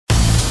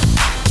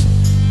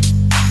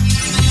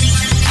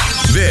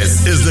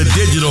This is the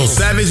Digital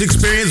Savage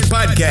Experience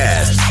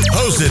Podcast,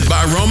 hosted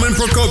by Roman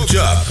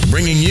Prokopchuk,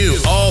 bringing you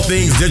all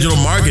things digital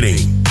marketing,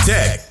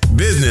 tech,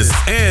 business,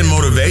 and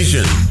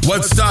motivation.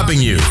 What's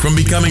stopping you from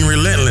becoming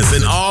relentless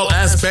in all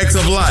aspects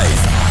of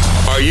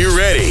life? Are you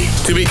ready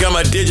to become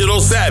a digital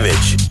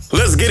savage?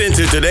 Let's get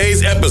into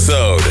today's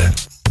episode.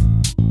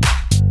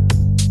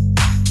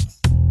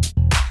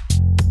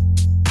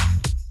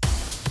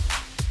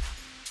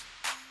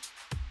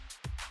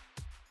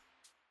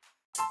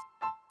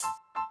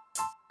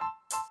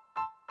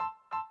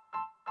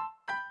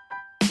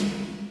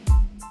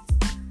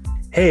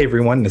 Hey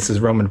everyone, this is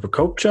Roman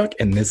Prokopchuk,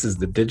 and this is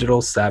the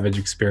Digital Savage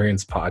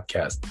Experience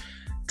Podcast.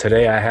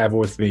 Today I have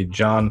with me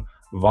John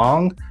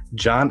Vuong.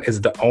 John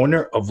is the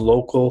owner of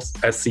Local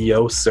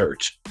SEO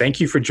Search. Thank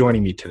you for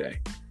joining me today.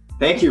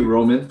 Thank you,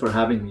 Roman, for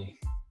having me.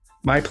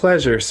 My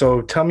pleasure.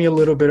 So tell me a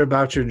little bit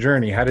about your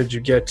journey. How did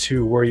you get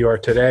to where you are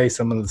today?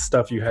 Some of the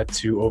stuff you had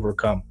to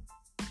overcome.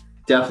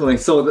 Definitely.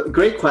 So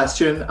great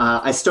question.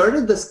 I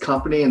started this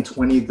company in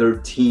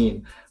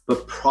 2013,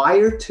 but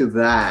prior to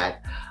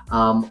that,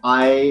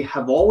 I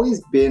have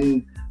always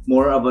been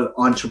more of an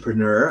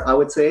entrepreneur, I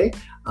would say,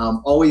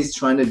 always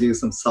trying to do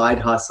some side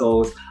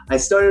hustles. I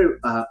started,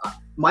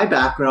 my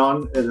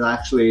background is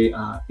actually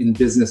in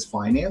business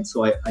finance.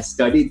 So I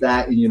studied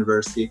that in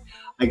university.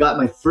 I got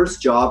my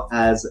first job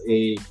as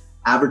a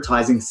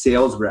advertising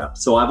sales rep.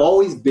 So I've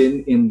always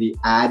been in the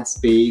ad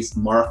space,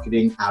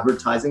 marketing,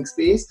 advertising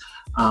space.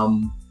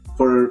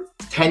 For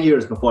 10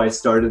 years before I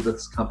started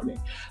this company.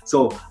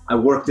 So I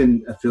worked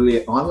in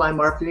affiliate online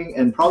marketing,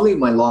 and probably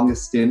my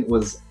longest stint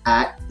was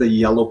at the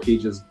Yellow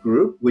Pages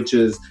group, which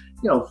is,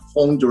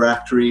 phone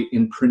directory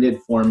in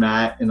printed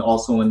format and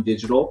also in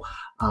digital.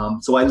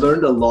 So I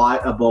learned a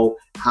lot about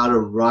how to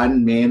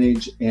run,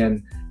 manage,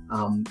 and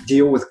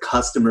deal with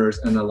customers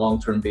on a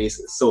long-term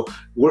basis. So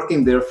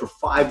working there for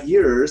 5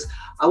 years,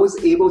 I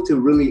was able to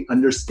really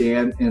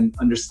understand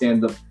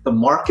the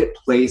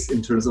marketplace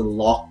in terms of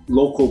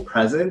local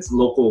presence,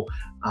 local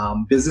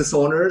business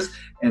owners.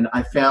 And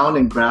I found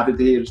and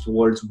gravitated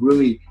towards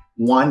really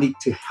wanting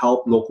to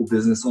help local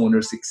business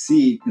owners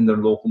succeed in their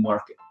local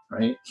market,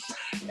 right?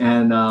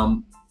 And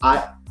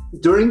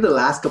during the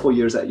last couple of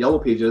years at Yellow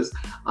Pages,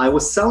 I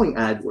was selling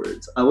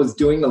AdWords. I was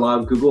doing a lot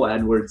of Google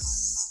AdWords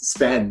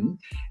spend,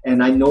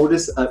 and I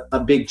noticed a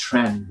big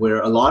trend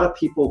where a lot of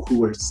people who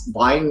were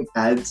buying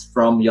ads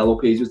from Yellow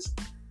Pages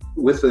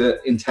with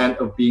the intent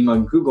of being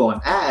on Google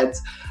on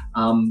ads,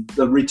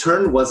 the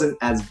return wasn't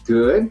as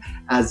good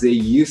as they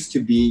used to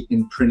be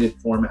in printed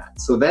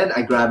format. So then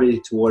I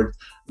gravitated towards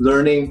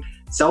learning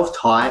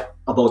self-taught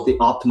about the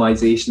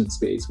optimization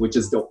space, which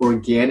is the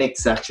organic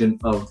section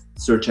of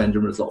search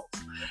engine results.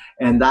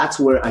 And that's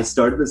where I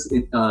started this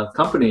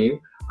company.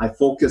 I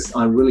focused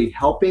on really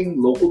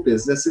helping local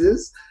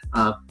businesses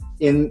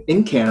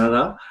in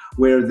Canada,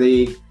 where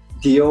they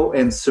deal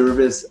and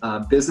service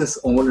business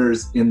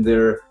owners in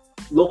their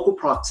local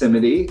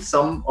proximity.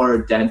 Some are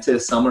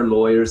dentists, some are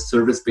lawyers,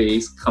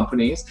 service-based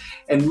companies,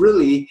 and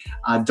really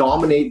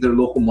dominate their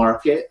local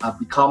market,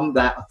 become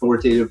that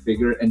authoritative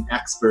figure and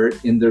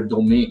expert in their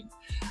domain.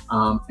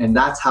 And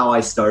that's how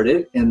I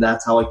started, and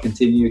that's how I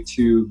continue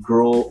to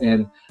grow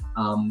and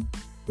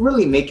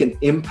really make an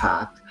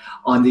impact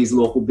on these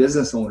local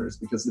business owners.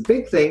 Because the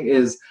big thing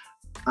is,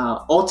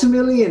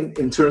 ultimately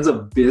in terms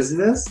of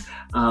business,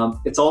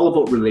 it's all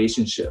about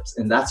relationships.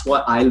 And that's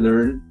what I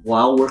learned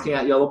while working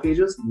at Yellow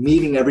Pages,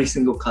 meeting every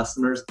single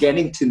customer,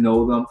 getting to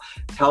know them,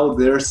 tell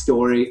their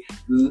story,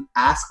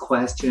 ask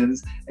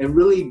questions, and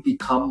really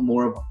become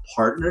more of a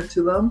partner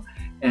to them,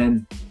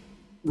 and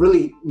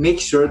really make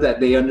sure that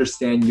they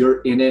understand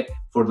you're in it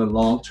for the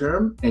long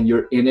term, and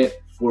you're in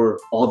it for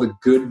all the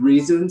good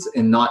reasons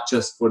and not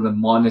just for the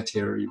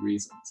monetary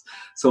reasons.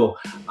 So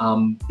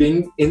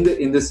being in the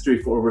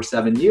industry for over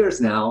 7 years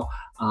now,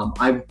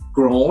 I've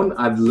grown,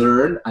 I've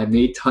learned, I've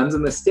made tons of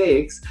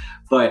mistakes,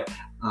 but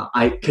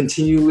I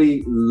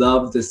continually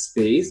love this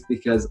space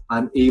because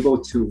I'm able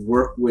to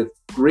work with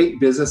great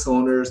business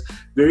owners,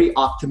 very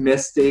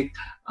optimistic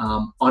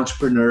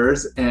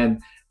entrepreneurs,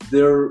 and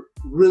they're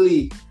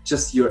really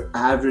just your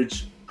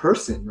average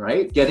person,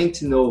 right? Getting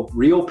to know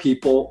real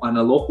people on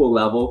a local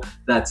level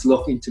that's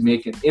looking to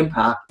make an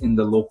impact in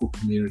the local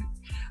community.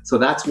 So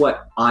that's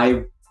what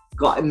I've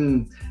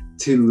gotten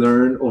to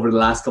learn over the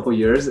last couple of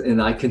years,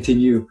 and I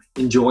continue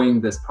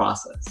enjoying this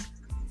process.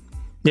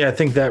 Yeah, I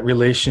think that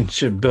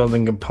relationship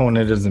building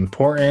component is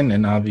important,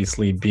 and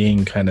obviously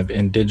being kind of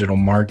in digital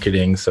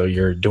marketing, so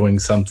you're doing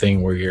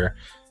something where you're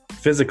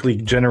physically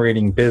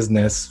generating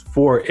business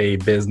for a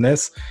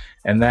business,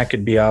 and that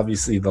could be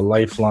obviously the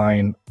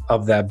lifeline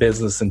of that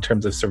business in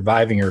terms of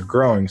surviving or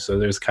growing. So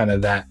there's kind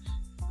of that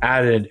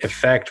added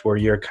effect where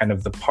you're kind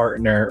of the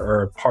partner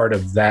or a part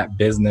of that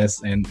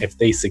business, and if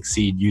they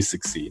succeed, you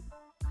succeed.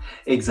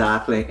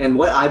 Exactly. And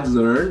what I've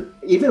learned,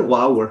 even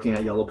while working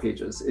at Yellow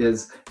Pages,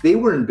 is they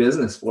were in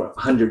business for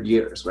 100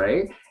 years,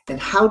 right? And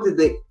how did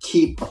they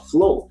keep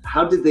afloat?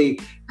 How did they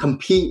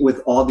compete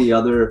with all the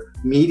other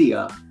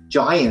media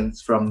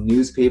giants, from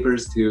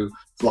newspapers to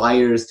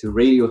flyers to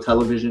radio,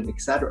 television,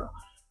 etc.?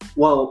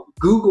 Well,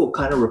 Google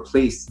kind of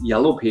replaced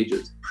Yellow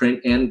Pages,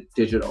 print and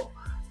digital,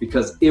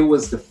 because it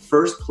was the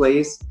first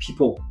place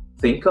people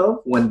think of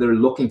when they're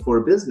looking for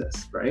a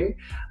business, right?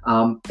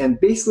 And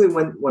basically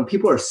when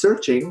people are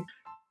searching,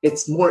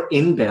 it's more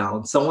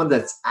inbound, someone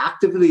that's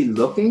actively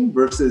looking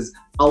versus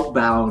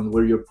outbound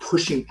where you're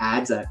pushing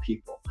ads at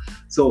people.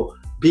 So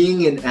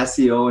being in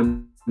SEO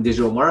and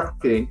digital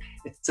marketing,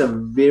 it's a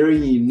very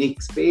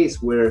unique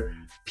space where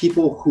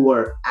people who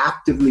are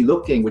actively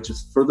looking, which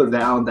is further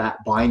down that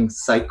buying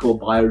cycle,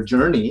 buyer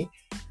journey,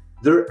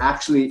 their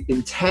actually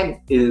intent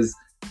is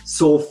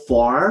so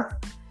far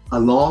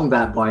along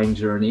that buying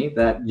journey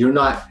that you're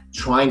not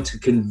trying to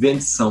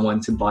convince someone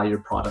to buy your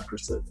product or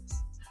service.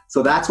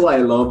 So that's what I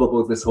love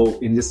about this whole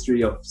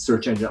industry of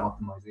search engine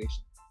optimization.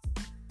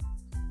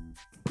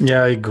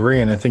 Yeah, I agree.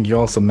 And I think you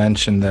also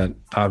mentioned that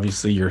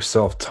obviously you're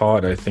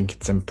self-taught. I think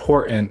it's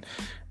important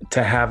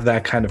to have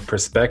that kind of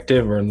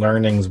perspective or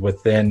learnings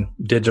within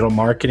digital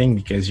marketing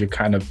because you're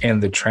kind of in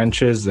the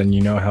trenches and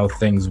you know how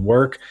things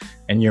work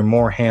and you're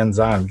more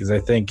hands-on. Because I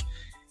think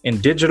in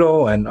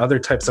digital and other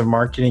types of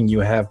marketing, you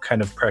have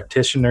kind of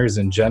practitioners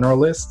and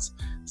generalists.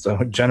 So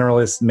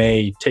generalists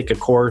may take a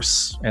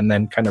course and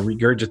then kind of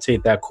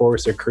regurgitate that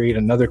course or create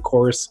another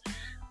course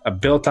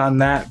built on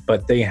that,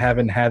 but they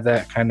haven't had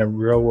that kind of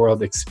real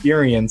world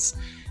experience.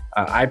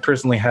 I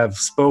personally have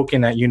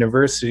spoken at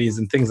universities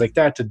and things like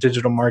that to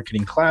digital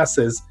marketing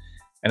classes.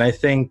 And I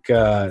think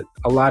a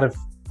lot of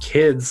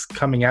kids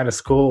coming out of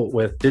school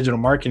with digital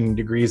marketing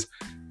degrees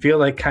feel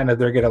like kind of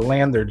they're going to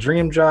land their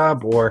dream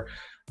job or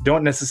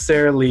don't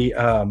necessarily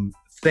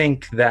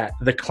think that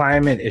the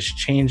climate is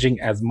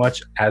changing as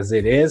much as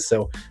it is.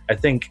 So I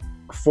think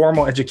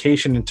formal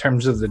education in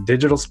terms of the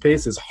digital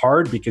space is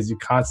hard because you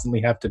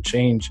constantly have to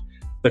change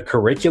the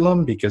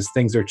curriculum because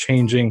things are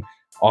changing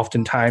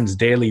oftentimes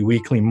daily,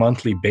 weekly,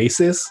 monthly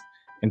basis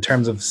in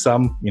terms of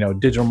some,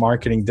 digital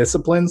marketing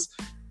disciplines.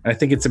 And I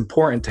think it's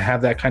important to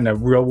have that kind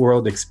of real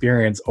world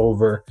experience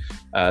over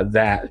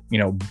that,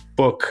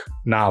 book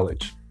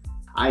knowledge.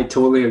 I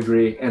totally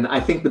agree. And I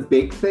think the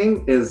big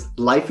thing is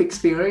life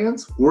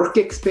experience, work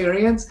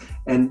experience,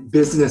 and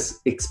business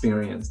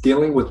experience,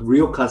 dealing with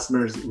real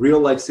customers, real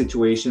life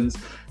situations,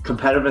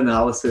 competitive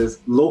analysis,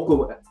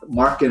 local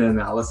market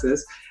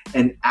analysis,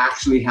 and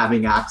actually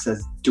having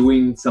access,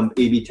 doing some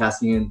A/B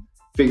testing and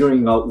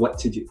figuring out what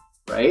to do,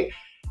 right?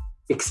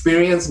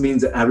 Experience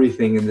means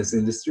everything in this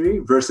industry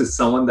versus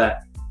someone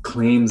that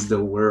claims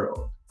the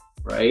world.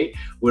 Right?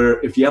 Where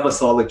if you have a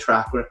solid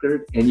track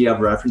record and you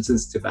have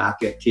references to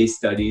back it, case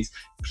studies,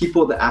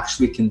 people that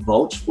actually can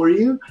vouch for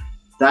you,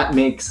 that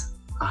makes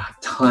a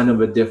ton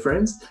of a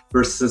difference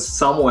versus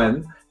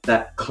someone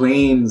that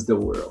claims the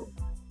world,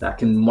 that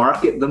can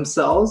market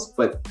themselves,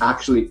 but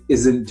actually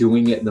isn't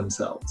doing it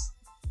themselves.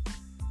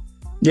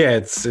 Yeah,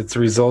 it's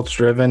results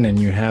driven and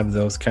you have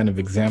those kind of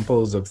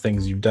examples of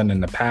things you've done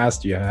in the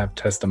past. You have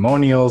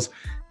testimonials,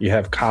 you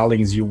have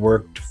colleagues you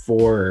worked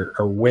for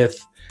or with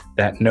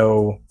that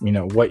know,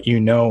 what you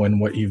know and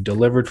what you've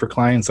delivered for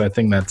clients. I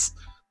think that's,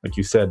 like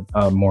you said,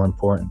 more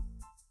important.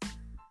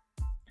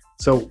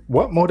 So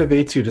what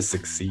motivates you to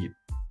succeed?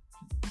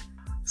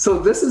 So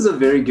this is a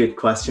very good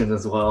question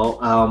as well.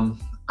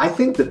 I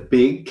think the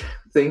big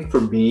thing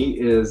for me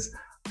is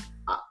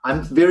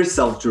I'm very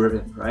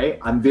self-driven, right?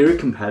 I'm very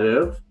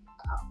competitive,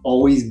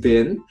 always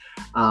been.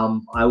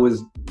 I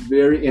was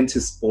very into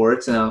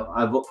sports and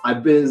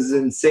I've been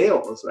in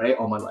sales, right,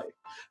 all my life.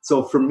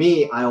 So for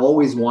me, I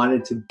always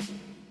wanted to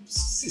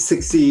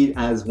succeed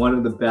as one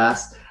of the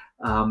best,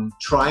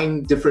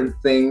 trying different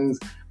things,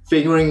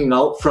 figuring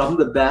out from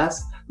the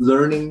best,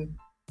 learning,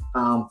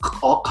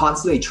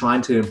 constantly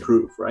trying to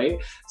improve, right?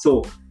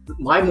 So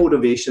my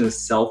motivation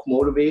is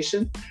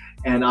self-motivation,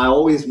 and I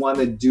always want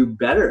to do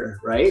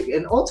better, right?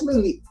 And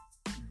ultimately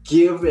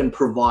give and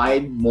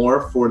provide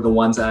more for the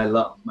ones that I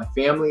love, my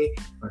family,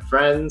 my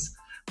friends,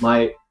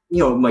 my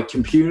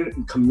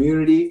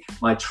community,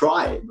 my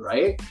tribe,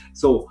 right?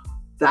 So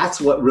that's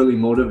what really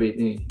motivates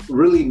me,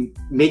 really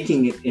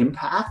making an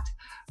impact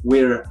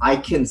where I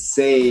can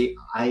say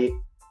I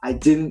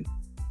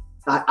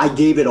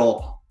gave it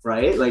all,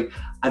 right? Like,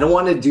 I don't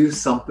want to do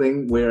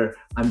something where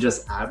I'm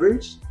just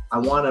average. I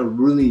want to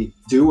really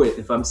do it.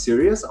 If I'm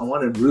serious, I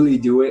want to really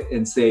do it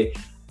and say,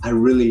 I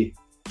really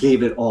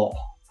gave it all,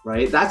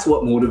 right? That's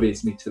what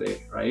motivates me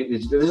today, right?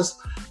 It's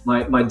just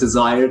my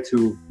desire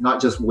to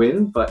not just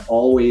win, but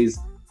always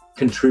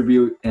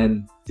contribute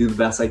and do the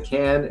best I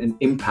can and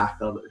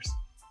impact others.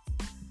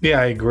 Yeah,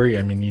 I agree.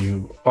 I mean,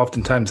 you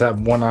oftentimes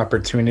have one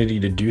opportunity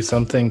to do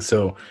something.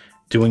 So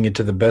doing it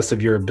to the best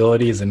of your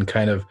abilities and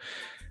kind of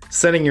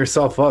setting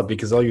yourself up,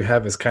 because all you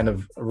have is kind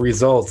of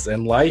results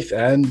in life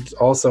and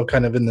also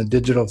kind of in the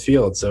digital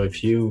field. So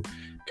if you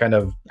kind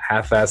of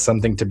half-ass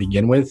something to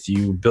begin with,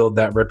 you build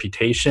that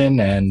reputation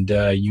and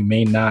you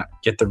may not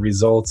get the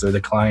results or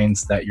the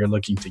clients that you're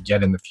looking to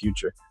get in the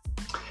future.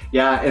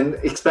 Yeah, and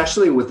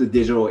especially with the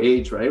digital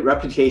age, right?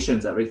 Reputation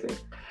is everything.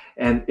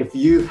 And if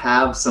you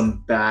have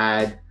some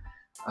bad,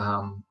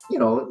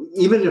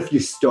 even if you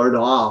start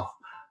off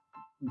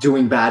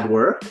doing bad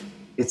work,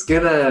 it's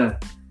gonna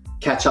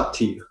catch up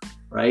to you,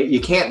 right? You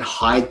can't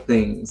hide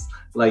things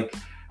like,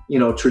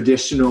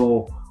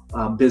 traditional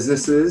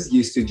businesses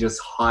used to just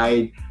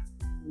hide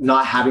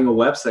not having a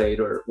website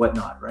or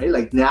whatnot, right?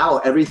 Like now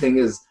everything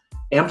is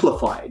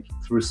amplified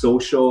through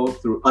social,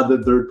 through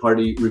other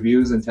third-party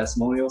reviews and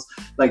testimonials.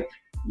 Like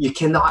you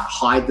cannot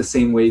hide the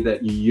same way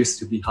that you used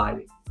to be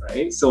hiding,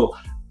 right? So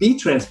be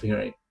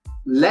transparent.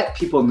 Let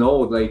people know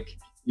like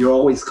you're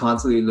always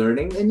constantly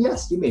learning, and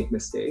yes, you make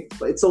mistakes,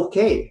 but it's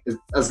okay.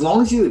 As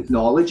long as you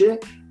acknowledge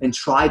it and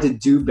try to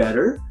do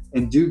better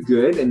and do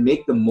good and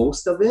make the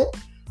most of it,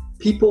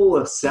 people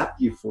will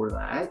accept you for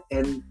that,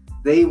 and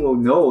they will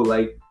know,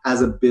 like,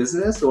 as a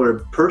business or a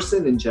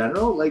person in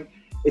general, like,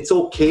 it's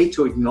okay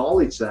to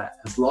acknowledge that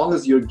as long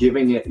as you're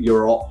giving it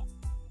your all.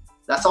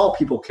 That's all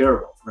people care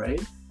about,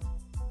 right?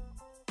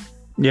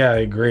 Yeah, I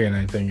agree. And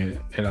I think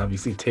it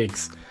obviously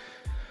takes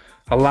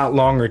a lot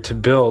longer to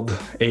build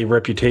a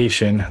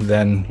reputation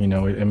than,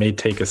 it may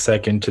take a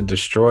second to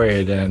destroy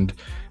it. And,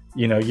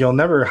 you'll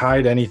never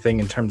hide anything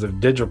in terms of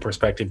digital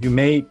perspective. You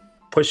may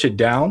push it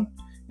down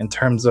in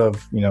terms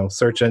of,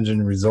 search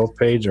engine results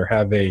page, or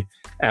have a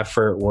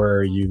effort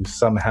where you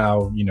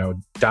somehow,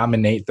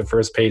 dominate the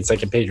first page,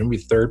 second page, maybe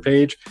third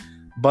page.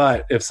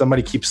 But if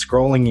somebody keeps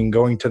scrolling and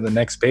going to the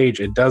next page,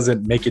 it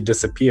doesn't make it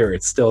disappear.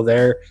 It's still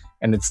there,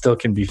 and it still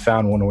can be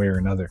found one way or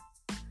another.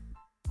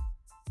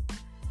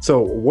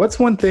 So what's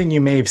one thing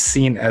you may have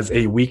seen as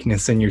a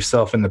weakness in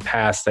yourself in the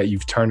past that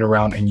you've turned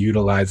around and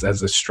utilized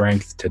as a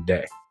strength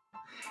today?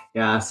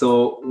 Yeah,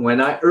 so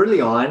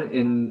early on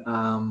in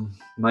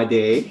my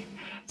day,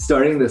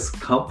 starting this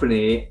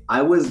company,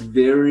 I was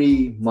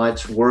very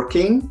much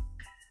working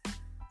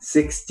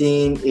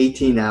 16,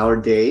 18-hour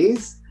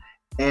days.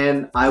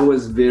 And I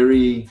was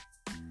very,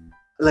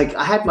 like,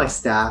 I had my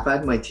staff, I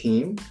had my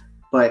team,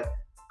 but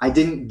I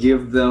didn't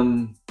give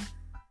them,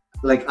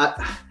 like,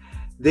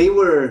 they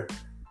were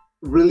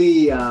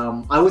really,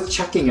 I was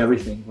checking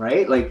everything,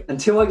 right? Like,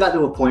 until I got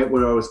to a point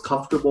where I was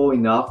comfortable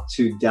enough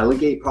to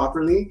delegate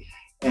properly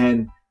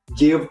and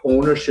give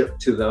ownership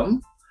to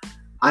them,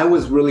 I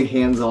was really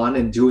hands-on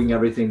and doing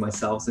everything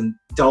myself and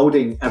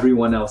doubting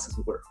everyone else's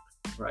work,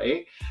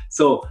 right?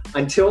 So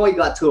until I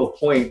got to a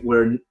point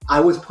where I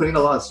was putting a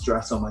lot of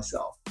stress on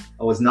myself,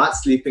 I was not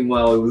sleeping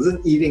well, I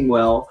wasn't eating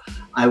well,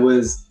 I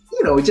was,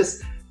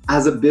 just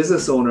as a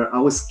business owner, I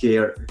was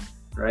scared,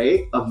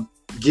 right? Of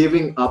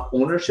giving up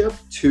ownership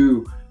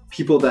to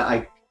people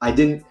that I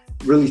didn't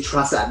really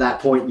trust at that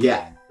point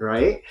yet,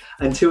 right?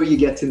 Until you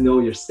get to know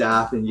your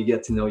staff and you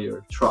get to know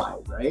your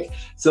tribe, right?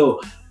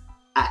 So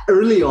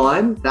early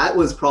on, that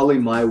was probably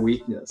my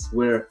weakness,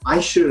 where I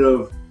should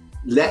have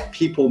let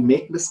people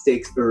make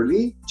mistakes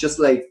early, just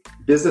like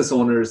business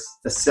owners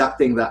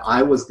accepting that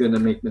I was going to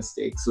make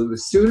mistakes. So the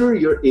sooner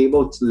you're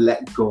able to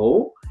let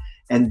go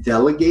and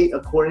delegate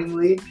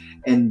accordingly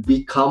and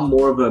become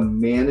more of a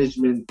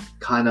management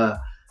kind of,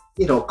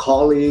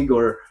 colleague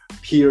or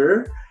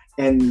peer,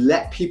 and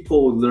let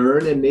people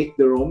learn and make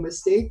their own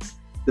mistakes,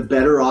 the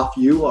better off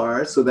you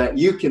are, so that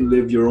you can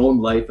live your own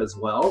life as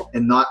well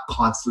and not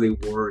constantly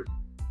worry.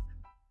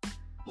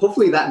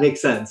 Hopefully that makes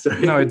sense,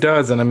 right? No, it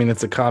does. And I mean,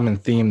 it's a common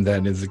theme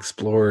that is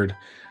explored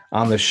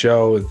on the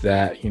show,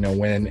 that,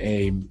 when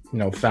a,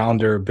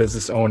 founder,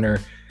 business owner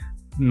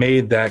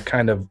made that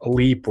kind of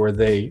leap where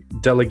they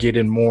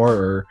delegated more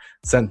or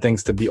sent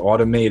things to be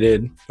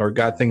automated or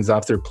got things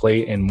off their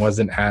plate and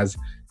wasn't as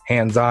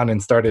hands-on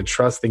and started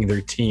trusting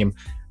their team,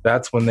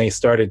 that's when they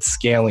started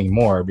scaling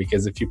more.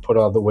 Because if you put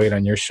all the weight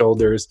on your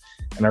shoulders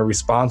and are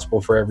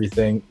responsible for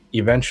everything,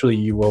 eventually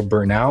you will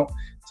burn out.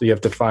 So you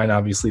have to find,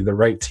 obviously, the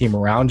right team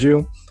around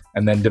you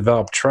and then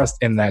develop trust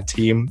in that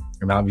team.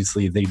 And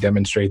obviously they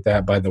demonstrate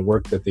that by the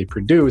work that they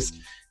produce.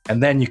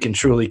 And then you can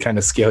truly kind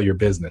of scale your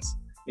business.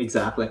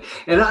 Exactly.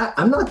 And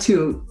I'm not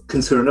too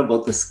concerned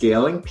about the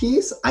scaling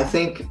piece. I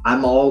think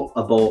I'm all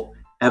about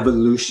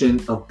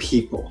evolution of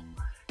people,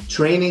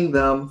 training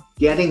them,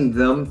 getting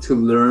them to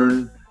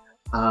learn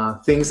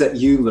things that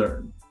you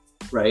learn,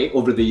 right,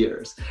 over the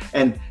years,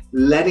 and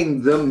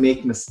letting them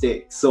make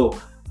mistakes. So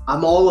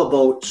I'm all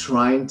about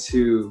trying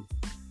to,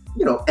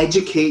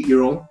 educate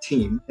your own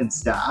team and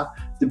staff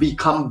to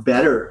become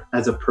better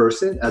as a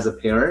person, as a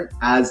parent,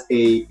 as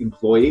a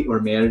employee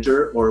or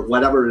manager or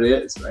whatever it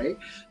is, right?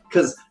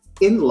 Because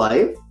in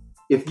life,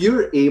 if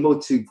you're able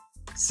to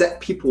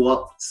set people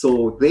up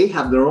so they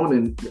have their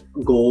own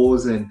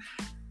goals and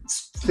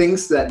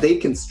things that they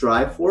can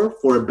strive for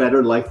a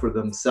better life for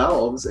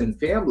themselves and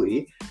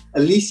family,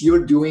 at least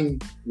you're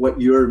doing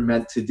what you're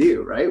meant to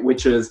do, right?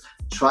 Which is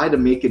try to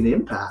make an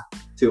impact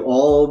to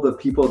all the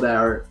people that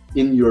are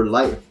in your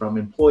life, from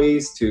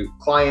employees to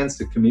clients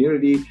to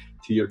community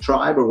to your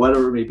tribe or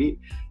whatever it may be.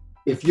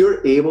 If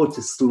you're able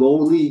to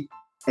slowly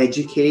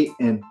educate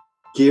and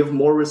give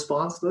more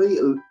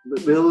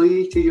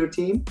responsibility to your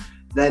team,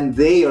 then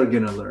they are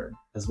going to learn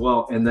as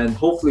well. And then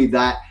hopefully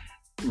that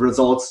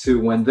results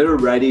to when they're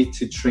ready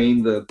to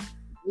train the,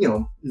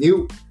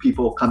 new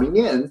people coming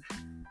in,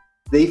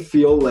 they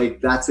feel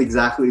like that's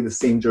exactly the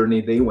same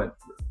journey they went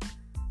through,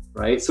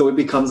 right? So it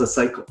becomes a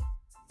cycle.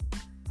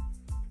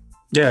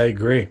 Yeah, I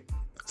agree.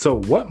 So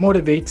what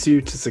motivates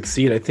you to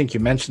succeed? I think you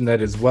mentioned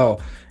that as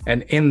well.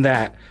 And in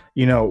that,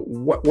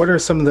 what are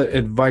some of the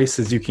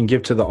advices you can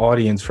give to the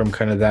audience from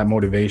kind of that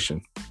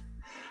motivation?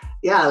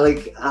 Yeah,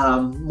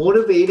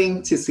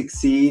 motivating to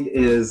succeed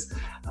is,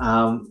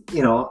 I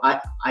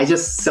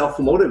just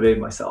self-motivate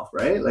myself,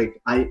 right?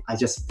 Like I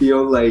just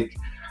feel like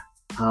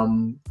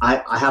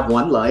I have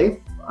one life.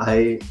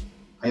 I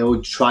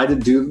will try to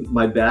do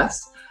my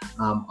best.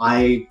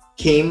 I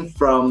came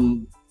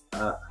from,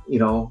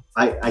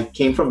 I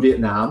came from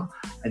Vietnam.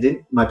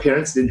 My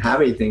parents didn't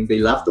have anything. They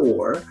left the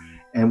war,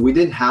 and we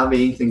didn't have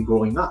anything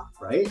growing up,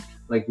 right?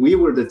 Like we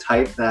were the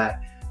type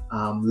that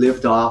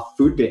lived off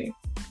food bank.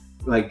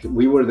 Like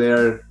we were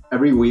there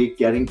every week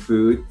getting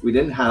food. We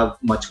didn't have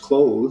much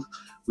clothes.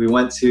 We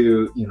went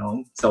to,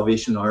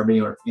 Salvation Army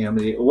or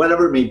Amity or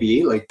whatever it may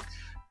be,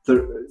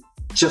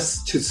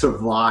 just to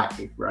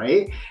survive,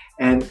 right?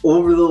 And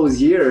over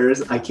those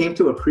years, I came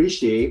to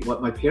appreciate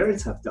what my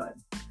parents have done,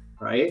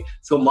 right?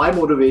 So my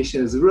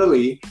motivation is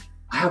really,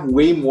 I have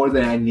way more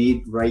than I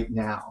need right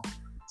now.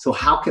 So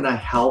how can I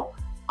help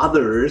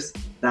others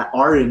that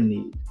are in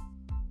need?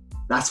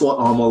 That's what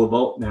I'm all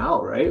about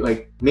now, right?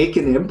 Like make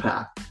an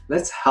impact.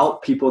 Let's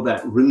help people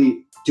that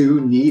really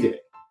do need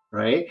it,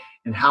 right?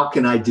 And how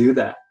can I do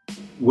that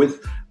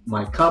with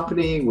my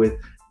company, with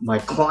my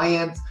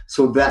clients,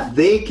 so that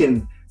they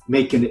can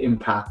make an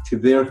impact to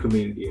their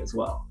community as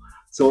well.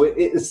 So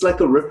it's like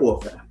a ripple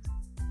effect.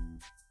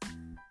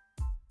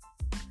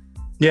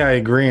 Yeah, I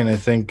agree. And I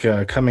think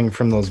coming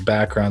from those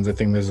backgrounds, I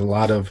think there's a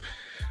lot of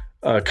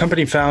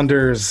company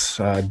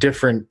founders,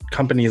 different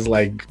companies,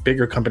 like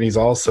bigger companies,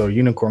 also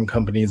unicorn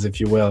companies, if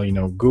you will,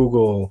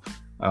 Google,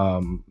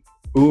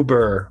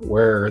 Uber,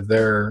 where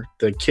they're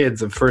the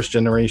kids of first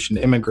generation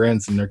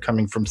immigrants and they're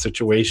coming from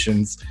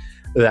situations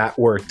that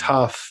were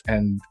tough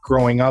and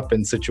growing up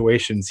in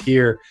situations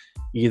here,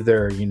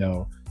 either,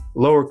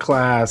 lower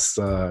class,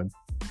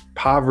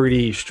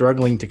 poverty,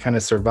 struggling to kind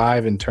of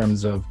survive in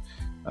terms of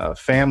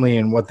family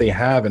and what they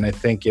have. And I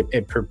think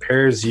it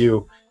prepares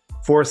you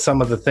for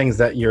some of the things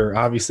that you're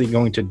obviously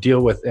going to deal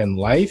with in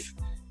life.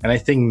 And I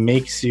think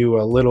makes you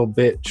a little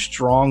bit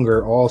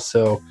stronger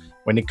also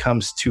when it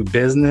comes to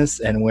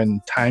business and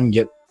when time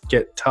get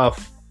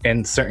tough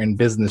and certain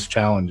business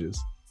challenges.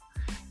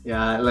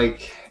 Yeah,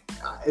 like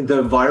the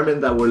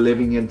environment that we're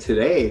living in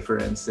today, for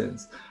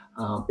instance,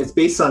 it's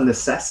based on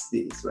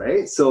necessities,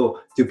 right?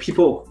 So do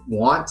people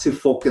want to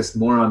focus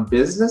more on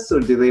business, or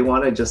do they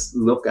want to just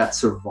look at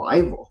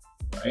survival,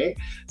 right?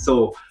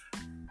 So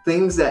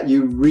things that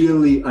you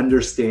really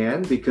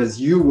understand because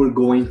you were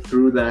going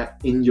through that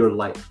in your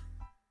life,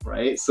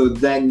 right? So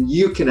then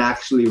you can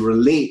actually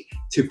relate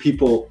to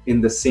people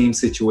in the same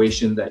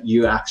situation that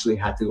you actually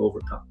had to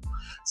overcome.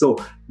 So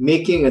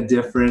making a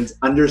difference,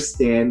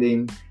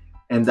 understanding,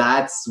 and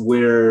that's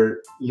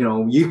where,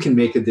 you can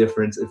make a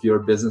difference if you're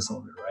a business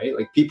owner, right?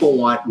 Like people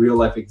want real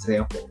life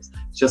examples,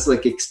 just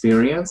like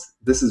experience.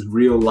 This is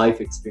real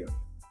life experience.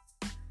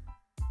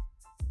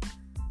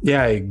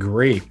 Yeah, I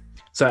agree.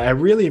 So I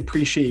really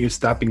appreciate you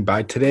stopping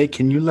by today.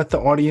 Can you let the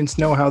audience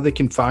know how they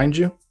can find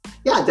you?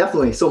 Yeah,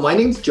 definitely. So my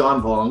name's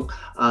John Vuong.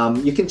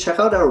 You can check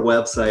out our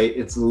website.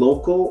 It's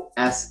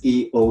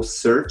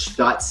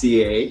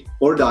localseosearch.ca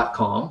or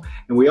 .com.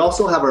 And we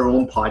also have our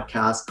own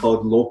podcast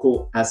called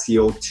Local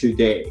SEO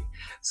Today.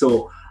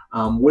 So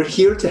we're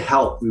here to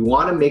help. We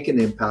want to make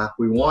an impact.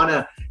 We want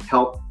to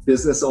help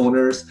business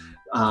owners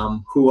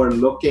who are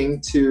looking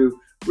to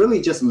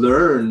really just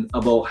learn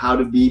about how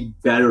to be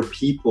better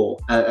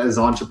people as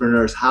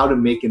entrepreneurs, how to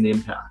make an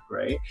impact,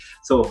 right?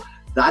 So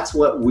that's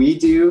what we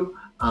do.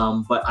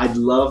 But I'd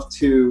love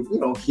to,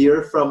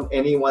 hear from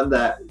anyone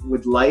that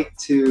would like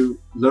to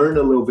learn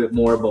a little bit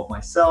more about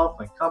myself,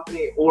 my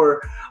company,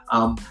 or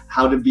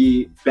how to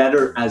be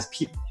better as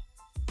people.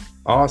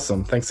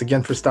 Awesome. Thanks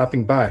again for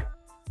stopping by.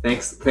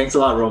 Thanks a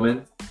lot,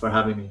 Roman, for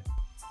having me.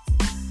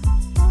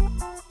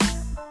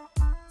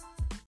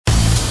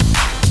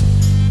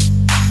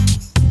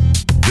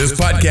 This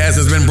podcast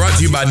has been brought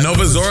to you by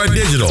Nova Zora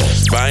Digital.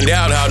 Find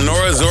out how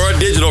Nova Zora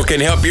Digital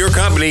can help your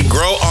company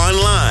grow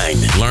online.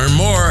 Learn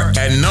more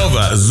at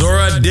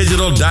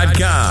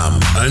novazoradigital.com.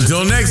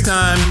 Until next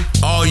time,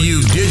 all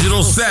you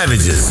digital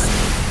savages.